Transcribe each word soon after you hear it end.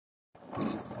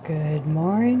Good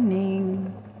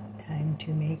morning. Time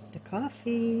to make the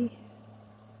coffee.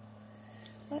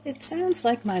 Well, it sounds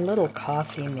like my little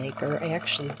coffee maker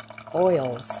actually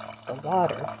boils the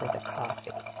water for the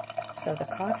coffee. So the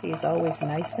coffee is always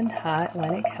nice and hot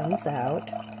when it comes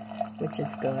out, which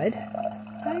is good.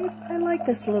 I like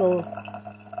this little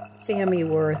Family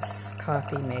Worth's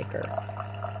coffee maker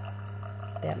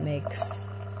that makes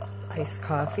iced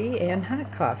coffee and hot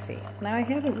coffee. Now, I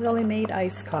haven't really made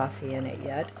iced coffee in it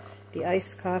yet. The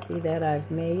iced coffee that I've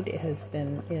made has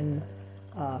been in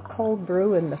cold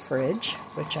brew in the fridge,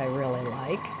 which I really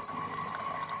like.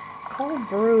 Cold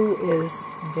brew is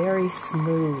very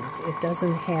smooth. It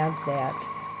doesn't have that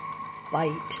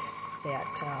bite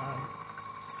that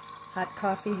hot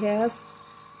coffee has,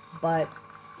 but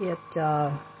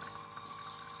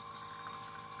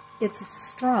it's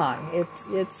strong.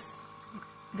 It's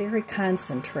very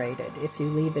concentrated if you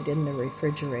leave it in the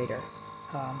refrigerator,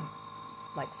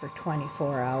 like for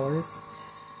 24 hours.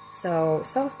 So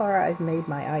far I've made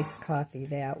my iced coffee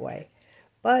that way.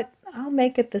 But I'll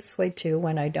make it this way too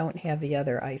when I don't have the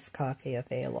other iced coffee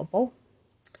available.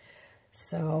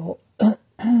 So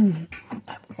I'm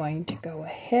going to go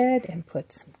ahead and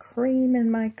put some cream in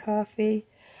my coffee.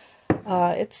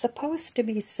 It's supposed to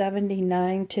be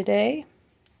 79 today.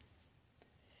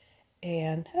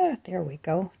 And there we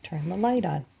go, turn the light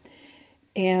on.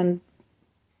 And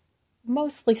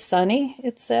mostly sunny,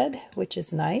 it said, which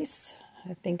is nice.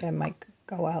 I think I might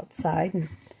go outside and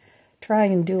try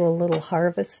and do a little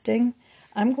harvesting.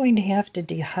 I'm going to have to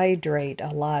dehydrate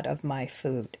a lot of my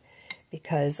food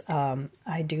because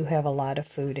I do have a lot of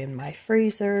food in my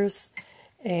freezers,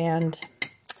 and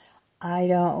I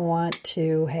don't want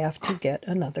to have to get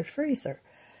another freezer.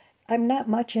 I'm not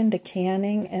much into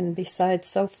canning, and besides,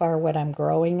 so far what I'm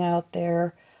growing out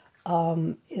there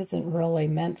isn't really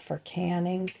meant for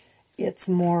canning. It's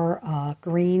more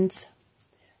greens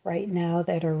right now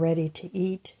that are ready to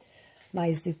eat. My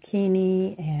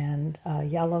zucchini and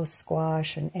yellow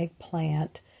squash and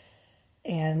eggplant,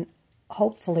 and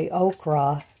hopefully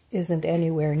okra isn't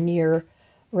anywhere near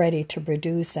ready to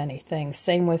produce anything.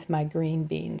 Same with my green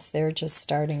beans. They're just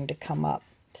starting to come up.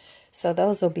 So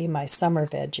those will be my summer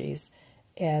veggies,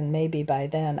 and maybe by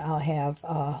then I'll have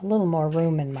a little more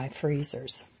room in my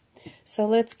freezers. So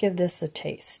let's give this a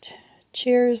taste.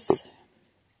 Cheers.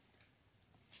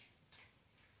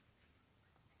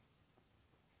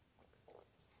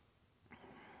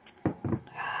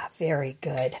 Very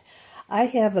good. I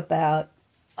have about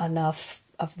enough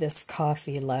of this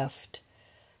coffee left,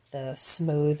 the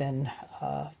smooth and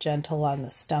gentle on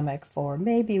the stomach, for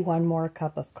maybe one more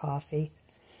cup of coffee,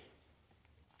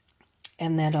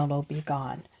 and then it'll be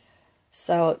gone.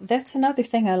 So that's another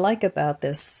thing I like about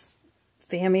this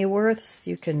Family Worth's.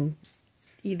 You can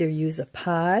either use a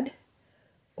pod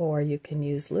or you can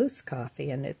use loose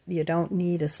coffee, and you don't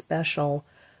need a special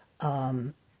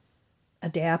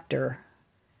adapter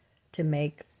to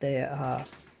make the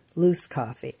loose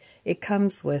coffee. It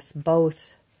comes with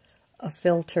both a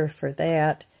filter for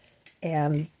that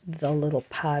and the little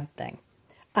pod thing.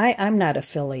 I'm not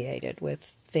affiliated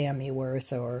with Family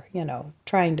Worth or,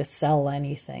 trying to sell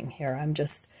anything here. I'm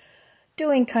just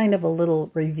doing kind of a little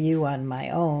review on my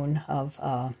own of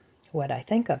what I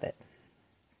think of it.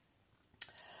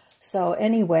 So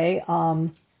anyway,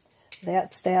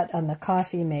 that's that on the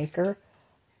coffee maker.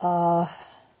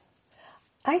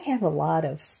 I have a lot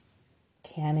of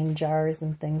canning jars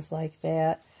and things like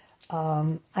that.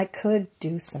 I could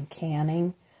do some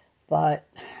canning, but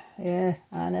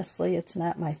honestly, it's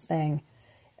not my thing.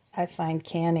 I find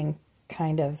canning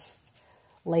kind of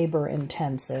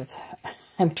labor-intensive.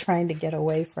 I'm trying to get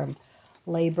away from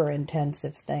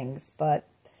labor-intensive things, but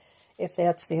if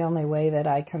that's the only way that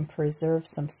I can preserve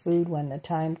some food when the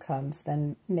time comes,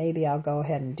 then maybe I'll go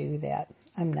ahead and do that.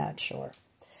 I'm not sure.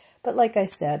 But like I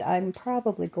said, I'm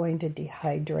probably going to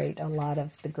dehydrate a lot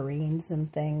of the greens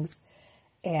and things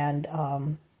and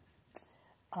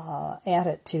add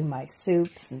it to my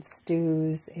soups and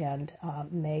stews and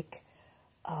make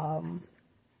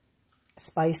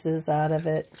spices out of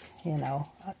it.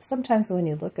 Sometimes when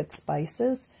you look at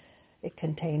spices, it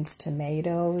contains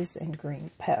tomatoes and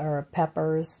green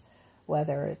peppers,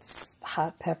 whether it's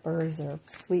hot peppers or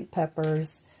sweet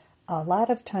peppers. A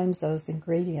lot of times those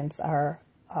ingredients are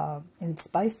in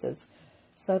spices.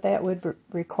 So that would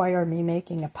require me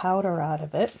making a powder out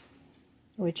of it,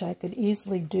 which I could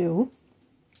easily do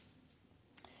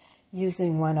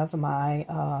using one of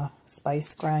my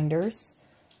spice grinders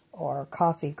or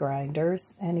coffee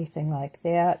grinders. Anything like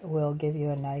that will give you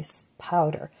a nice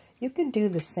powder. You can do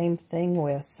the same thing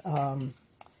with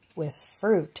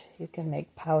fruit. You can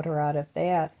make powder out of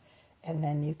that and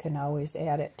then you can always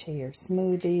add it to your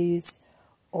smoothies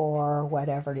or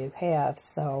whatever you have.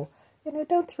 So,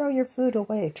 don't throw your food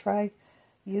away. Try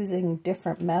using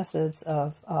different methods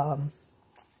of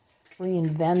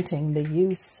reinventing the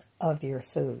use of your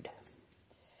food.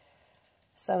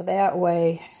 So that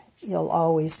way you'll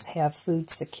always have food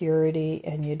security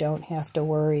and you don't have to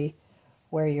worry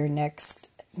where your next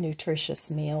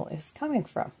nutritious meal is coming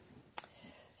from.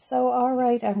 So, all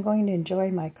right, I'm going to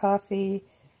enjoy my coffee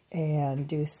and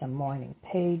do some morning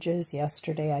pages.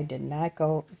 Yesterday I did not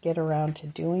get around to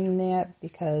doing that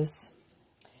because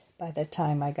by the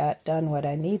time I got done what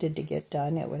I needed to get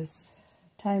done, it was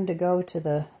time to go to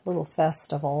the little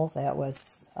festival. That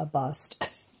was a bust.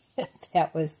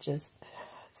 That was just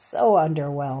so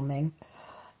underwhelming.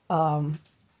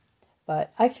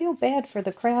 But I feel bad for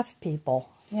the craft people.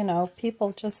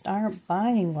 People just aren't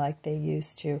buying like they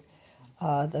used to.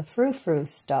 The frou-frou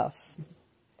stuff.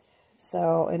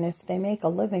 So, and if they make a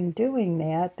living doing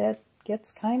that, that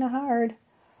gets kind of hard.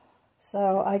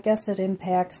 So I guess it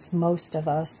impacts most of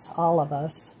us, all of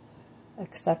us,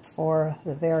 except for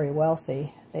the very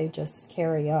wealthy. They just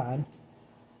carry on.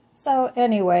 So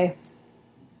anyway,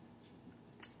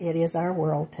 it is our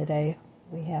world today.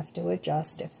 We have to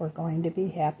adjust if we're going to be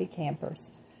happy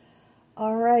campers.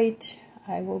 All right,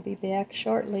 I will be back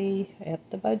shortly at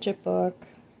the budget book.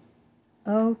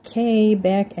 Okay,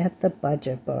 back at the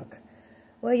budget book.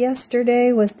 Well,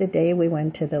 yesterday was the day we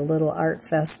went to the little art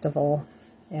festival,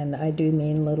 and I do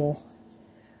mean little.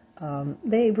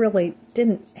 They really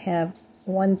didn't have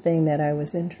one thing that I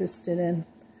was interested in.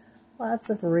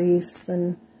 Lots of wreaths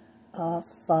and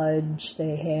fudge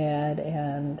they had,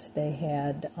 and they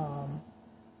had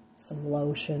some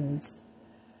lotions.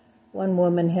 One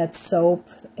woman had soap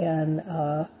and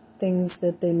things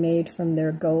that they made from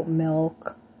their goat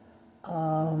milk.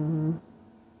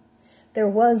 There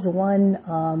was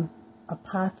one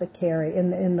apothecary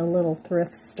in the little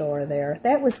thrift store there.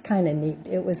 That was kind of neat.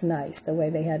 It was nice the way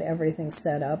they had everything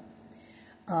set up.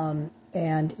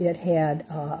 And it had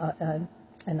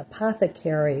an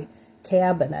apothecary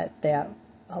cabinet that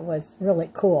was really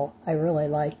cool. I really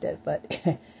liked it,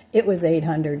 but it was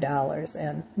 $800,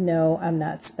 and no, I'm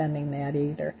not spending that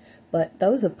either. But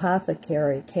those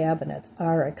apothecary cabinets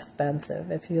are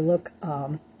expensive. If you look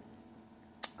on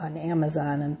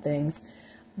Amazon and things,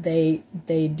 they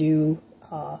do,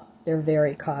 they're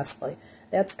very costly.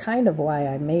 That's kind of why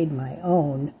I made my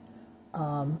own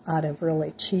out of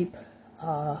really cheap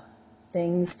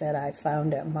things that I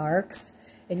found at Mark's.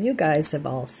 And you guys have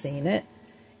all seen it.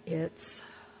 It's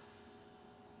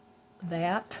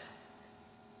that.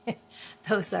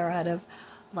 Those are out of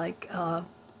like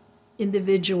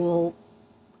individual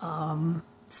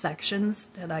sections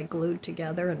that I glued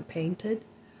together and painted.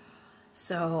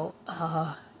 So,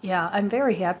 yeah, I'm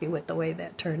very happy with the way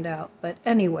that turned out. But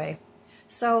anyway,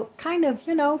 so kind of,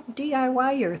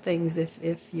 DIY your things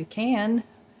if you can.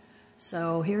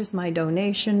 So here's my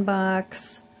donation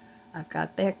box. I've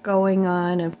got that going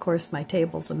on. Of course, my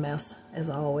table's a mess, as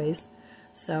always.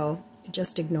 So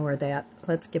just ignore that.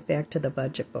 Let's get back to the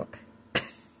budget book.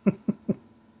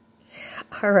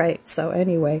 All right, so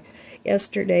anyway,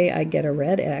 yesterday I get a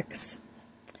red X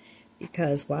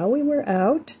because while we were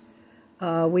out,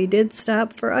 we did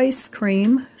stop for ice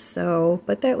cream,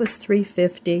 but that was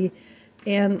 $3.50.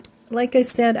 And like I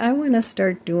said, I want to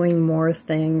start doing more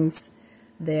things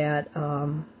that,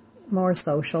 more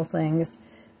social things,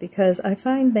 because I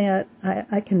find that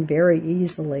I can very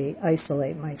easily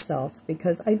isolate myself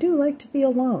because I do like to be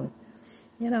alone.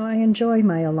 I enjoy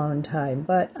my alone time,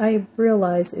 but I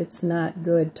realize it's not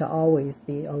good to always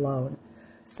be alone.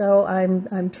 So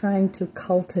I'm trying to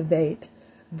cultivate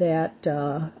that,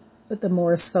 the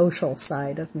more social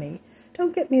side of me.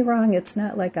 Don't get me wrong, it's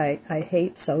not like I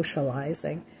hate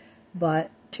socializing, but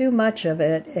too much of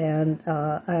it, and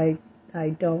I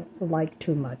don't like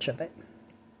too much of it.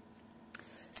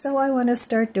 So I want to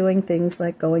start doing things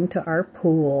like going to our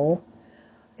pool,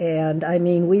 and I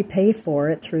mean, we pay for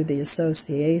it through the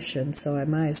association, so I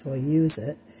might as well use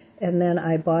it. And then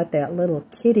I bought that little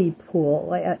kiddie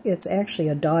pool. It's actually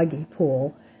a doggy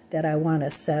pool that I want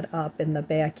to set up in the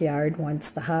backyard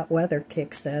once the hot weather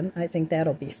kicks in. I think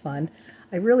that'll be fun.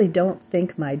 I really don't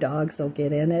think my dogs will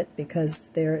get in it because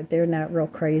they're not real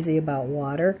crazy about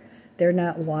water. They're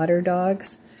not water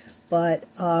dogs. But,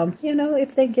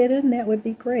 if they get in, that would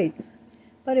be great.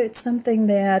 But it's something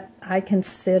that I can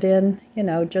sit in,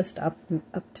 just up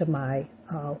to my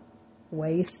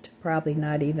waist, probably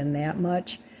not even that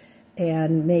much,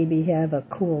 and maybe have a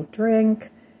cool drink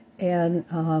and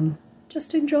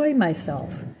just enjoy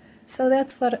myself. So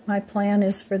that's what my plan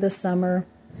is for the summer.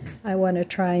 I want to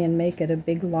try and make it a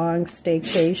big, long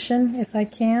staycation if I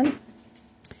can.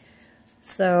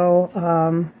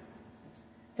 So,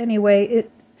 anyway,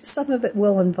 some of it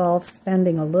will involve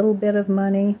spending a little bit of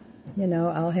money. You know,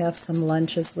 I'll have some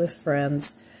lunches with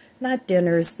friends. Not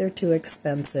dinners, they're too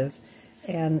expensive.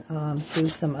 And do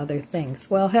some other things.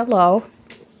 Well, hello.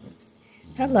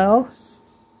 Hello.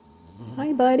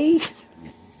 Hi, buddy.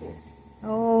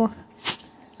 Oh,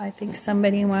 I think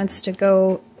somebody wants to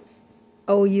go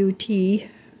OUT.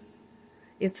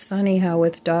 It's funny how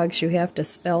with dogs you have to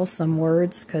spell some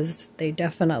words because they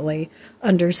definitely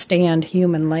understand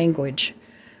human language.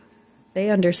 They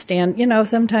understand, you know,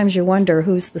 sometimes you wonder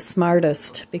who's the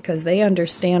smartest because they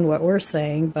understand what we're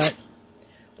saying, but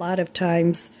a lot of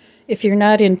times if you're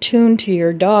not in tune to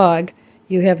your dog,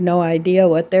 you have no idea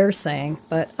what they're saying.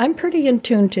 But I'm pretty in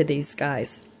tune to these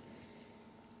guys.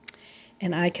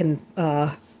 And I can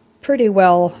pretty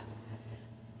well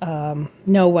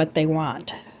know what they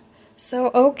want.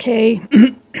 So, okay,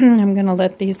 I'm going to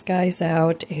let these guys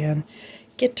out and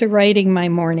get to writing my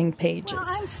morning pages. Well,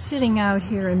 I'm sitting out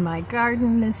here in my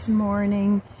garden this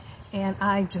morning, and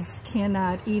I just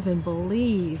cannot even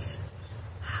believe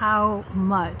how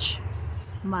much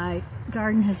my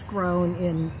garden has grown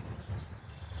in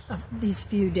these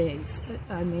few days.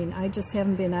 I mean, I just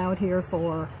haven't been out here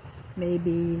for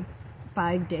maybe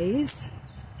 5 days,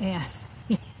 and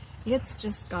it's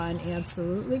just gone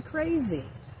absolutely crazy.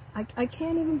 I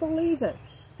can't even believe it.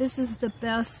 This is the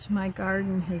best my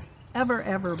garden has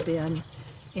ever been,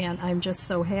 and I'm just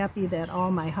so happy that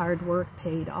all my hard work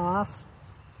paid off.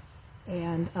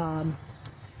 And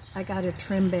I got to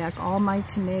trim back all my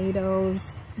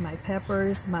tomatoes, my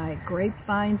peppers, my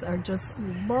grapevines are just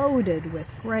loaded with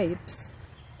grapes,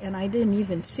 and I didn't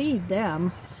even feed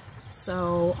them.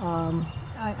 So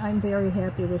I'm very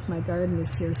happy with my garden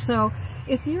this year. So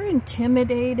if you're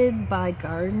intimidated by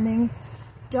gardening,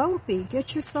 don't be.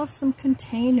 Get yourself some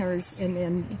containers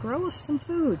and grow some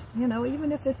food. You know,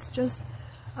 even if it's just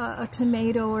a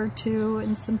tomato or two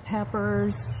and some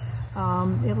peppers,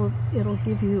 it'll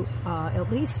give you at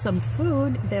least some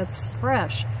food that's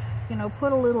fresh. You know,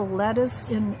 put a little lettuce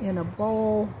in a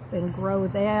bowl and grow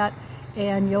that,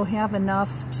 and you'll have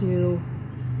enough to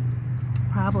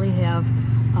probably have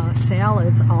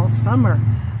salads all summer.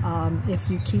 If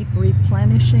you keep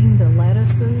replenishing the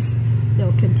lettuces,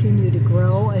 they'll continue to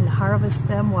grow, and harvest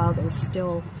them while they're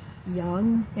still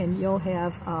young, and you'll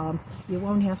have you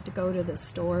won't have to go to the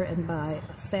store and buy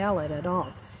a salad at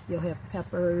all. You'll have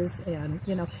peppers, and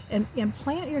you know, and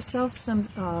plant yourself some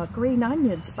green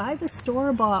onions. Buy the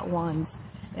store-bought ones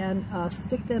and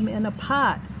stick them in a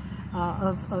pot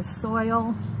of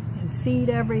soil and feed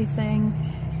everything,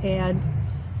 and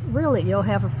really you'll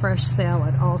have a fresh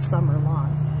salad all summer long.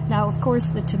 Now, of course,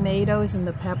 the tomatoes and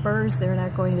the peppers, they're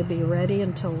not going to be ready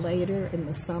until later in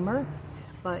the summer,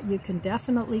 but you can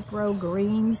definitely grow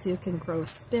greens. You can grow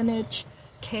spinach,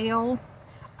 kale.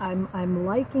 I'm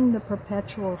liking the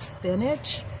perpetual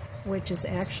spinach, which is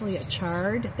actually a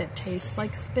chard that tastes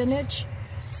like spinach.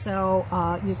 So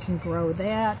you can grow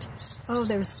that. Oh,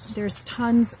 there's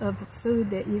tons of food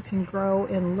that you can grow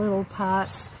in little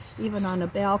pots, even on a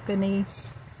balcony.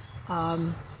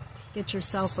 Get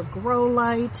yourself a grow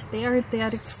light. They aren't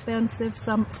that expensive.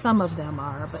 Some of them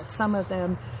are, but some of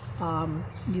them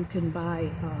you can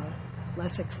buy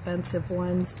less expensive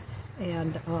ones.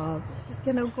 And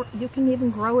you know, you can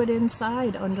even grow it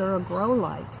inside under a grow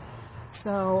light.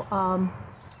 So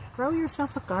grow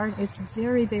yourself a garden. It's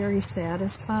very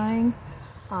satisfying,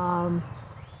 and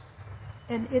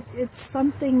it's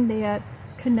something that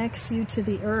connects you to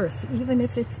the earth, even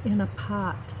if it's in a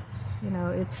pot. You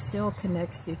know, it still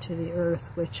connects you to the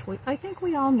earth, which I think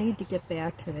we all need to get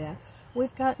back to that.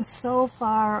 We've gotten so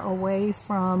far away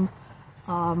from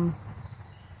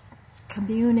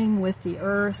communing with the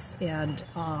earth and,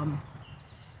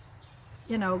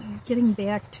 you know, getting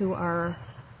back to our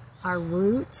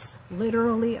roots,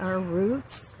 literally our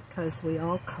roots, because we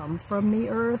all come from the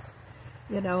earth.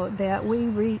 You know, that we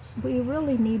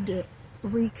really need to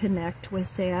reconnect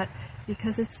with that,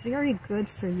 because it's very good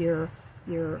for your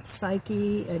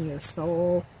psyche and your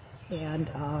soul, and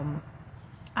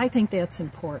I think that's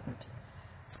important.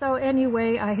 So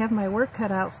anyway, I have my work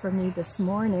cut out for me this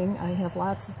morning. I have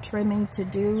lots of trimming to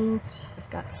do. I've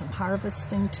got some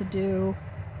harvesting to do,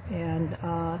 and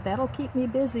that'll keep me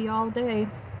busy all day.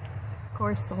 Of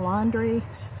course, the laundry,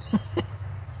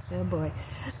 oh boy,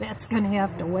 that's going to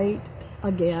have to wait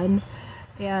again.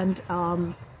 And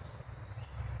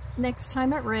next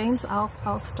time it rains, I'll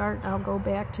go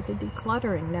back to the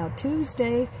decluttering. Now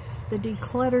Tuesday, the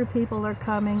declutter people are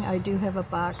coming. I do have a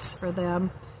box for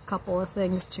them, a couple of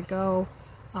things to go.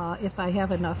 if I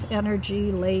have enough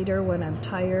energy later when I'm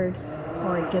tired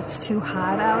or it gets too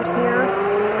hot out here.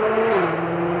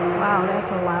 Wow,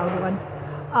 that's a loud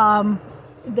one.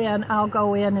 Then I'll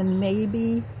go in and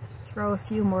maybe throw a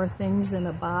few more things in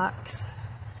a box.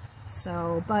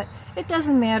 So, but it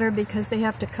doesn't matter because they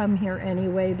have to come here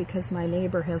anyway because my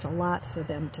neighbor has a lot for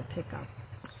them to pick up.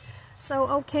 So,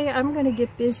 okay, I'm going to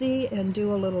get busy and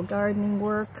do a little gardening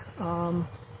work.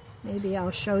 Maybe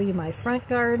I'll show you my front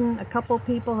garden. A couple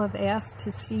people have asked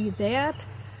to see that.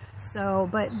 So,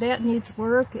 but that needs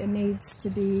work. It needs to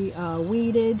be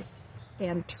weeded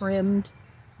and trimmed.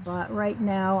 But right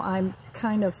now I'm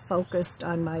kind of focused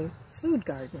on my food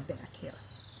garden back here.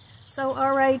 So,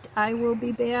 all right, I will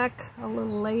be back a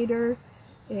little later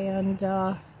and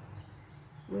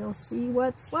we'll see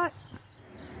what's what.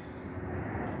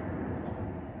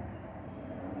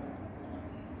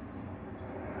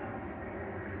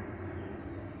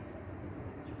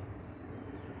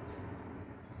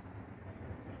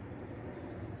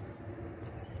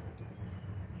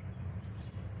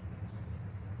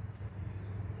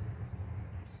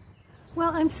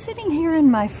 Well, I'm sitting here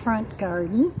in my front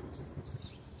garden,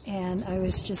 and I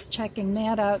was just checking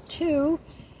that out too,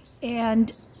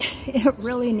 and it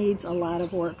really needs a lot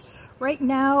of work. Right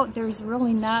now, there's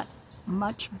really not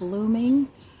much blooming.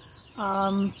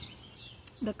 The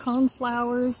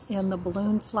coneflowers and the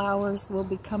balloon flowers will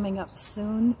be coming up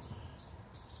soon.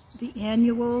 The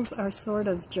annuals are sort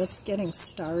of just getting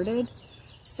started.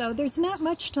 So there's not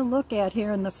much to look at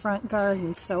here in the front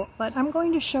garden, but I'm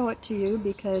going to show it to you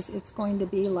because it's going to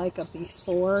be like a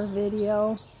before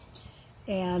video.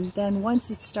 And then once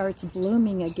it starts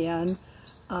blooming again,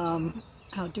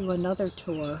 I'll do another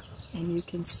tour and you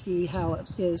can see how it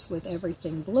is with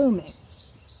everything blooming.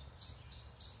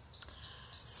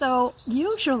 So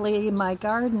usually my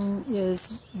garden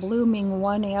is blooming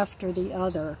one after the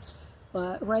other.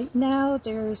 But right now,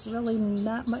 there's really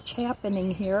not much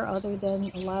happening here other than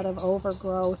a lot of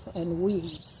overgrowth and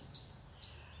weeds.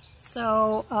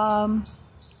 So,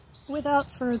 without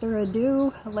further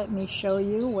ado, let me show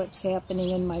you what's happening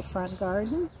in my front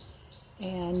garden.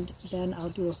 And then I'll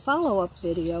do a follow-up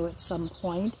video at some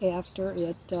point after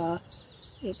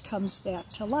it comes back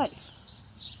to life.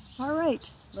 All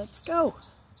right, let's go.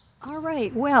 All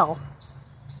right, well,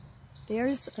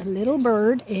 there's a little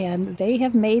bird, and they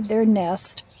have made their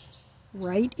nest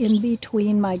right in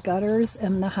between my gutters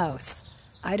and the house.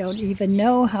 I don't even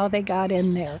know how they got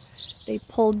in there. They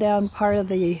pulled down part of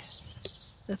the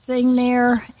thing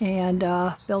there and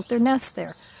built their nest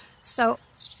there. So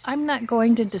I'm not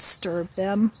going to disturb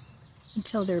them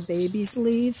until their babies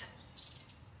leave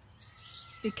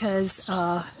because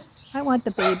I want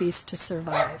the babies to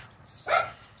survive.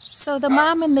 So the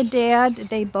mom and the dad,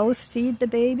 they both feed the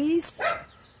babies,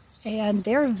 and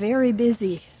they're very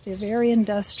busy. They're very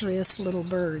industrious little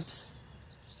birds.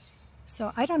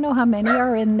 So I don't know how many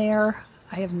are in there.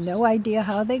 I have no idea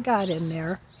how they got in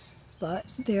there, but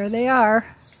there they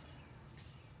are.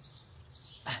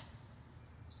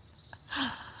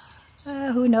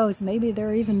 Who knows, maybe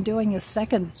they're even doing a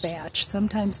second batch.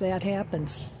 Sometimes that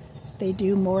happens. They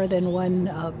do more than one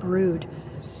brood.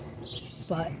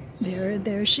 But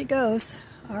there she goes.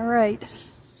 All right.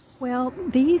 Well,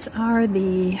 these are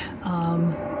the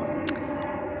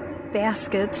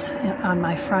baskets on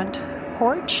my front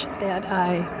porch that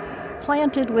I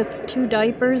planted with 2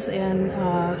 diapers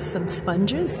and some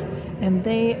sponges, and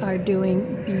they are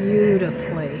doing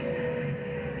beautifully.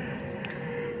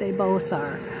 They both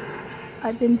are.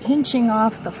 I've been pinching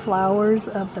off the flowers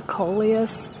of the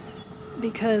coleus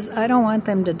because I don't want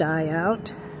them to die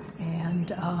out,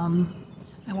 and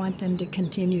I want them to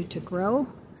continue to grow,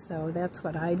 so that's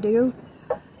what I do.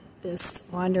 This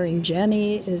Wandering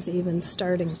Jenny is even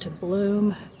starting to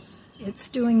bloom. It's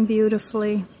doing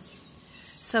beautifully.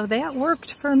 So that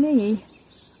worked for me.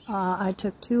 I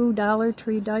took 2 Dollar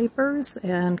Tree diapers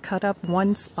and cut up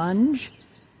 1 sponge,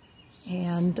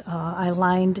 and I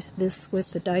lined this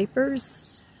with the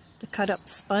diapers. The cut up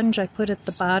sponge I put at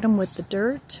the bottom with the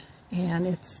dirt, and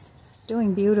it's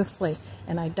doing beautifully,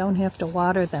 and I don't have to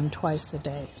water them twice a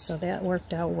day, so that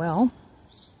worked out well.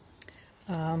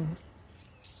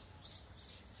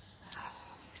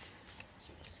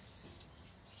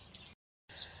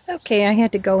 Okay, I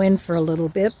had to go in for a little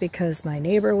bit because my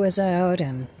neighbor was out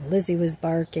and Lizzie was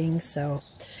barking, so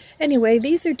anyway,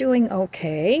 these are doing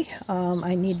okay.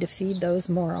 I need to feed those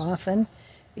more often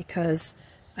because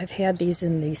I've had these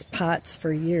in these pots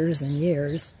for years and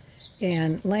years.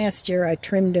 And last year I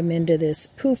trimmed them into this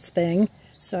poof thing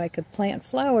so I could plant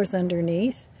flowers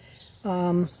underneath.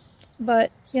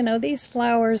 But, you know, these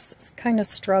flowers kind of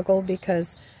struggle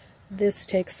because this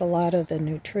takes a lot of the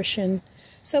nutrition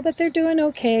So, but they're doing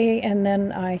okay. And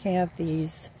then I have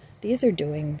these are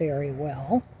doing very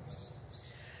well.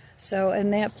 So,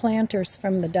 and that planter's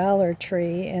from the Dollar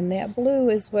Tree, and that blue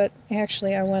is what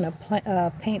actually I want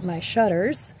to paint my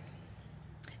shutters.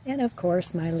 And of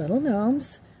course, my little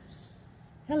gnomes.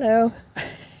 Hello.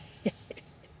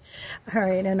 All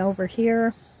right, and over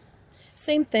here,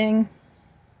 same thing.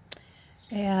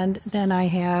 And then I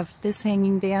have this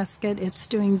hanging basket. It's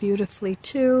doing beautifully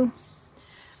too.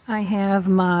 I have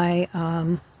my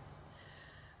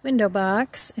window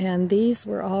box, and these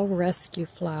were all rescue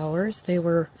flowers. They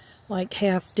were like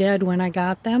half dead when I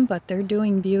got them, but they're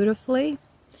doing beautifully.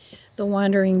 The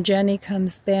Wandering Jenny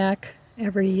comes back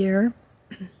every year.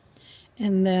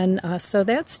 And then, so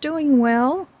that's doing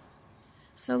well.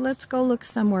 So let's go look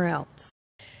somewhere else.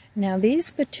 Now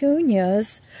these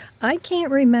petunias, I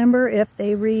can't remember if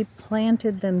they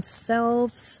replanted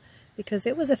themselves because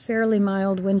it was a fairly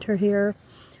mild winter here,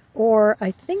 or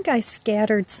I think I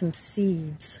scattered some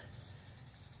seeds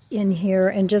in here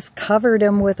and just covered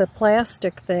them with a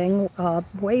plastic thing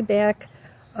way back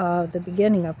the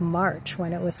beginning of March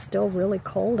when it was still really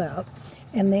cold out.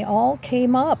 And they all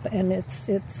came up, and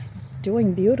it's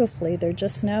doing beautifully. They're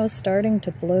just now starting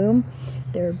to bloom.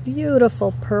 They're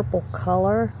beautiful purple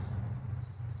color.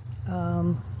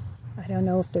 I don't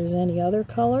know if there's any other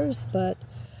colors, but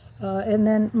and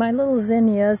then my little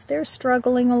zinnias, they're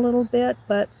struggling a little bit,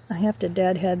 but I have to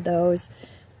deadhead those.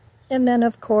 And then,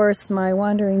 of course, my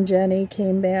Wandering Jenny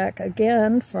came back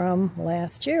again from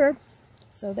last year,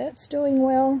 so that's doing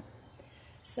well.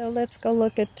 So let's go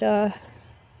look at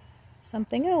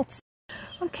something else.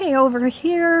 Okay, over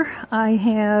here I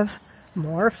have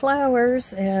more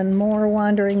flowers and more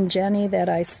Wandering Jenny that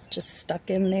I just stuck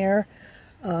in there.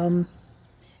 And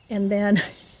then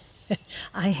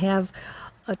I have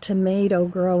a tomato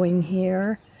growing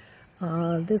here.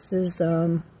 This is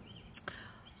a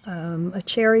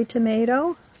cherry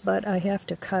tomato, but I have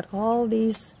to cut all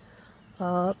these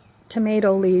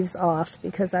tomato leaves off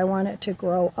because I want it to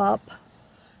grow up.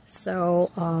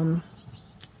 So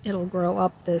it'll grow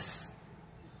up this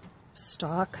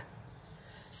stalk.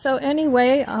 So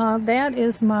anyway, that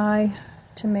is my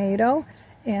tomato,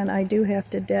 and I do have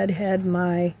to deadhead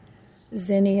my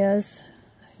zinnias.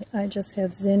 I just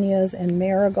have zinnias and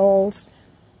marigolds,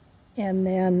 and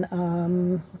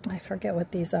then I forget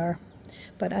what these are,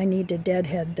 but I need to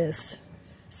deadhead this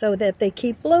so that they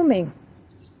keep blooming.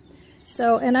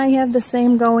 So, and I have the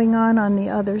same going on the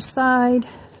other side.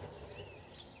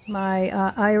 My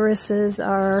irises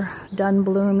are done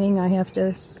blooming. I have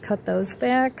to cut those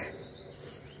back.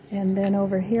 And then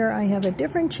over here I have a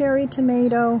different cherry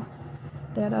tomato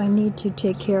that I need to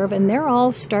take care of, and they're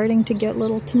all starting to get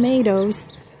little tomatoes.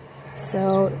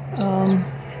 So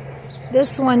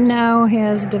this one now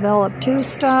has developed 2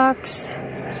 stalks.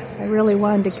 I really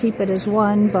wanted to keep it as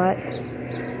one, but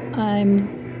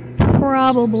I'm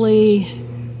probably,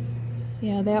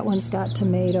 yeah, that one's got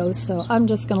tomatoes, so I'm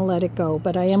just going to let it go,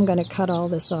 but I am going to cut all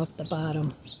this off the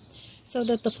bottom so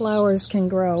that the flowers can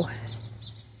grow.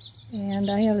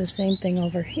 And I have the same thing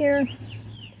over here.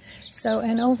 So,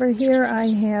 and over here I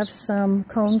have some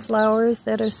cone flowers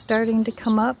that are starting to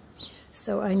come up,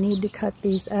 so I need to cut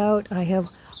these out. I have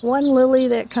one lily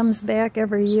that comes back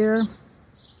every year.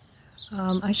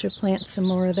 I should plant some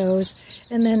more of those.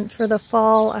 And then for the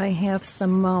fall I have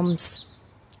some mums,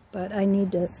 but I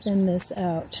need to thin this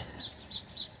out.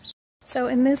 So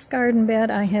in this garden bed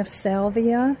I have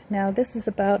salvia. Now this is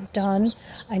about done.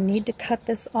 I need to cut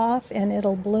this off and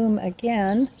it'll bloom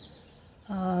again.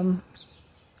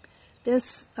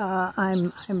 This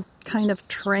I'm kind of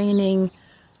training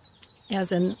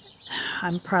as an,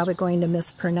 I'm probably going to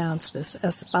mispronounce this,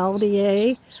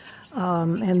 espalier.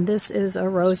 And this is a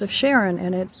Rose of Sharon,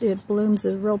 and it blooms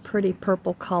a real pretty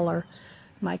purple color.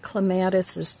 My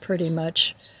clematis is pretty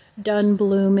much done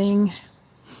blooming.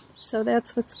 So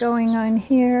that's what's going on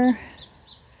here.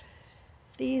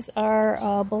 These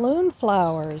are balloon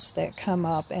flowers that come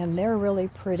up, and they're really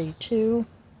pretty too.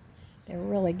 They're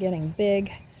really getting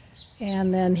big.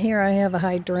 And then here I have a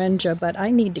hydrangea, but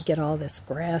I need to get all this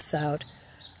grass out.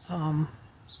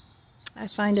 I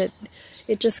find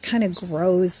it just kind of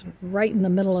grows right in the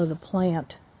middle of the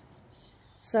plant.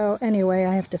 So anyway,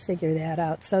 I have to figure that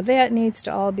out. So that needs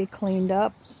to all be cleaned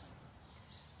up.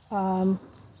 More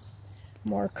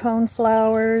cone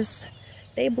flowers.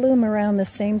 They bloom around the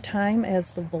same time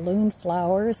as the balloon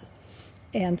flowers,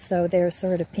 and so they're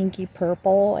sort of pinky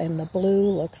purple, and the blue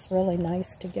looks really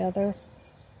nice together.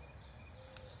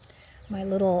 My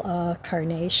little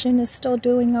carnation is still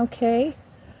doing okay.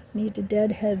 Need to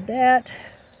deadhead that.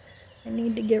 I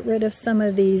need to get rid of some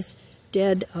of these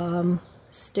dead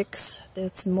sticks.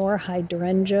 It's more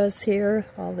hydrangeas here.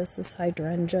 All this is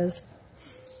hydrangeas.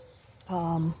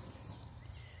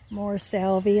 More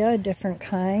salvia, a different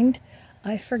kind.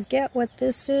 I forget what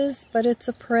this is, but it's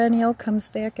a perennial, comes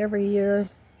back every year.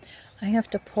 I have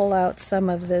to pull out some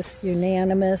of this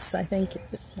Unanimous.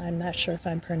 I'm not sure if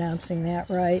I'm pronouncing that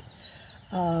right.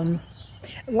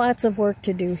 Lots of work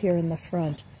to do here in the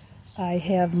front. I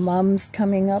have mums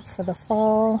coming up for the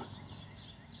fall,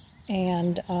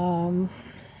 and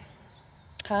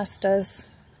hostas.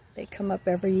 They come up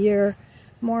every year.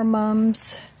 More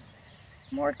mums,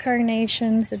 more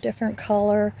carnations, a different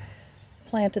color.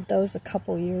 Planted those a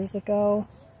couple years ago.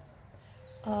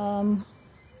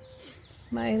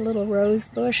 My little rose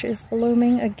bush is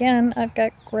blooming. Again, I've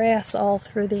got grass all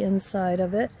through the inside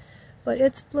of it, but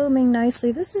it's blooming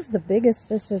nicely. This is the biggest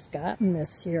this has gotten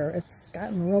this year. It's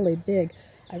gotten really big.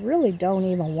 I really don't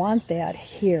even want that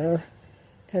here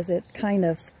because it kind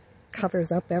of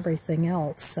covers up everything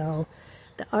else. So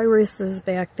the irises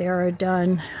back there are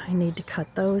done. I need to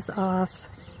cut those off.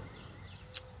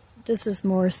 This is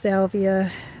more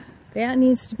salvia. That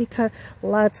needs to be cut.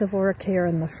 Lots of work here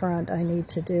in the front I need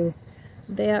to do.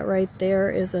 That right there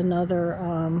is another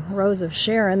Rose of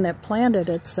Sharon that planted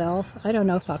itself. I don't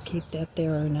know if I'll keep that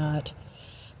there or not.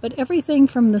 But everything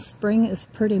from the spring is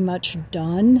pretty much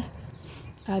done.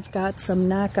 I've got some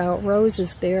knockout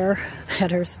roses there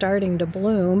that are starting to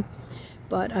bloom,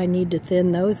 but I need to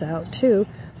thin those out too.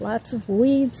 Lots of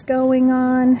weeds going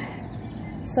on.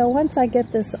 So once I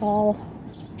get this all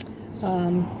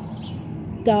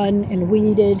done and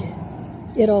weeded,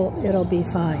 it'll be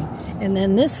fine. And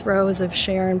then this Rose of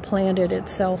Sharon planted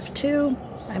itself too.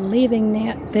 I'm leaving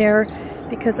that there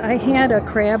because I had a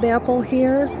crabapple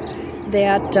here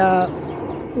that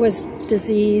was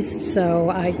diseased, so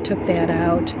I took that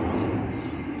out.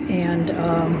 And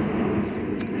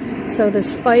so the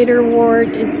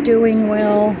spiderwort is doing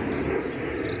well.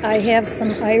 I have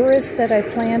some iris that I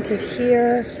planted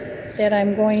here that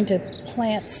I'm going to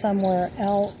plant somewhere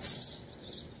else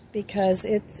because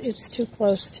it's too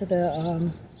close to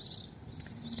the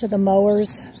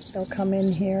mowers. They'll come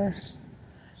in here.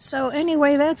 So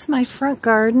anyway, that's my front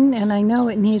garden, and I know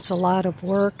it needs a lot of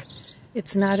work.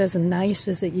 It's not as nice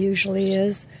as it usually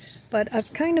is, but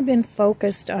I've kind of been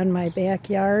focused on my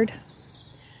backyard.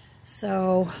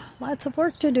 So lots of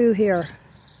work to do here.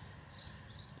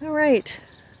 All right,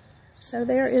 so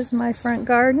there is my front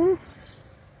garden.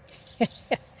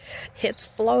 It's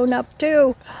blown up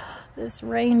too. This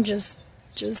rain just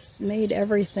made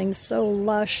everything so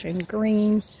lush and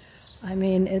green. I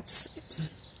mean, it's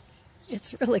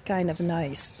really kind of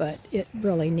nice, but it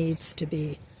really needs to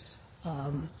be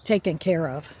taken care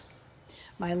of.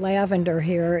 My lavender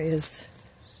here is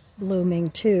blooming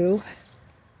too.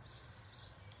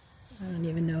 I don't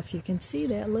even know if you can see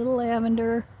that little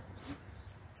lavender.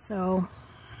 So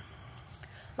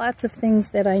lots of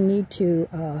things that I need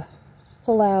to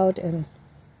pull out and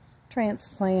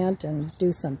transplant and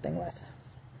do something with.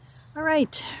 All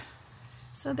right,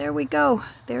 so there we go.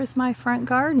 There's my front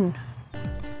garden.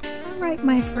 All right,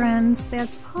 my friends,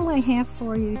 that's all I have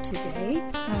for you today.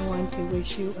 I want to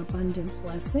wish you abundant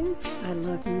blessings. I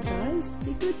love you guys.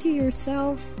 Be good to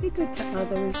yourself. Be good to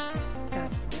others. God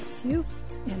bless you,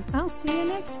 and I'll see you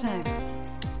next time.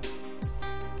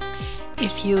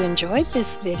 If you enjoyed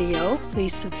this video,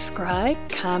 please subscribe,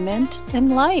 comment,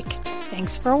 and like.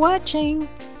 Thanks for watching.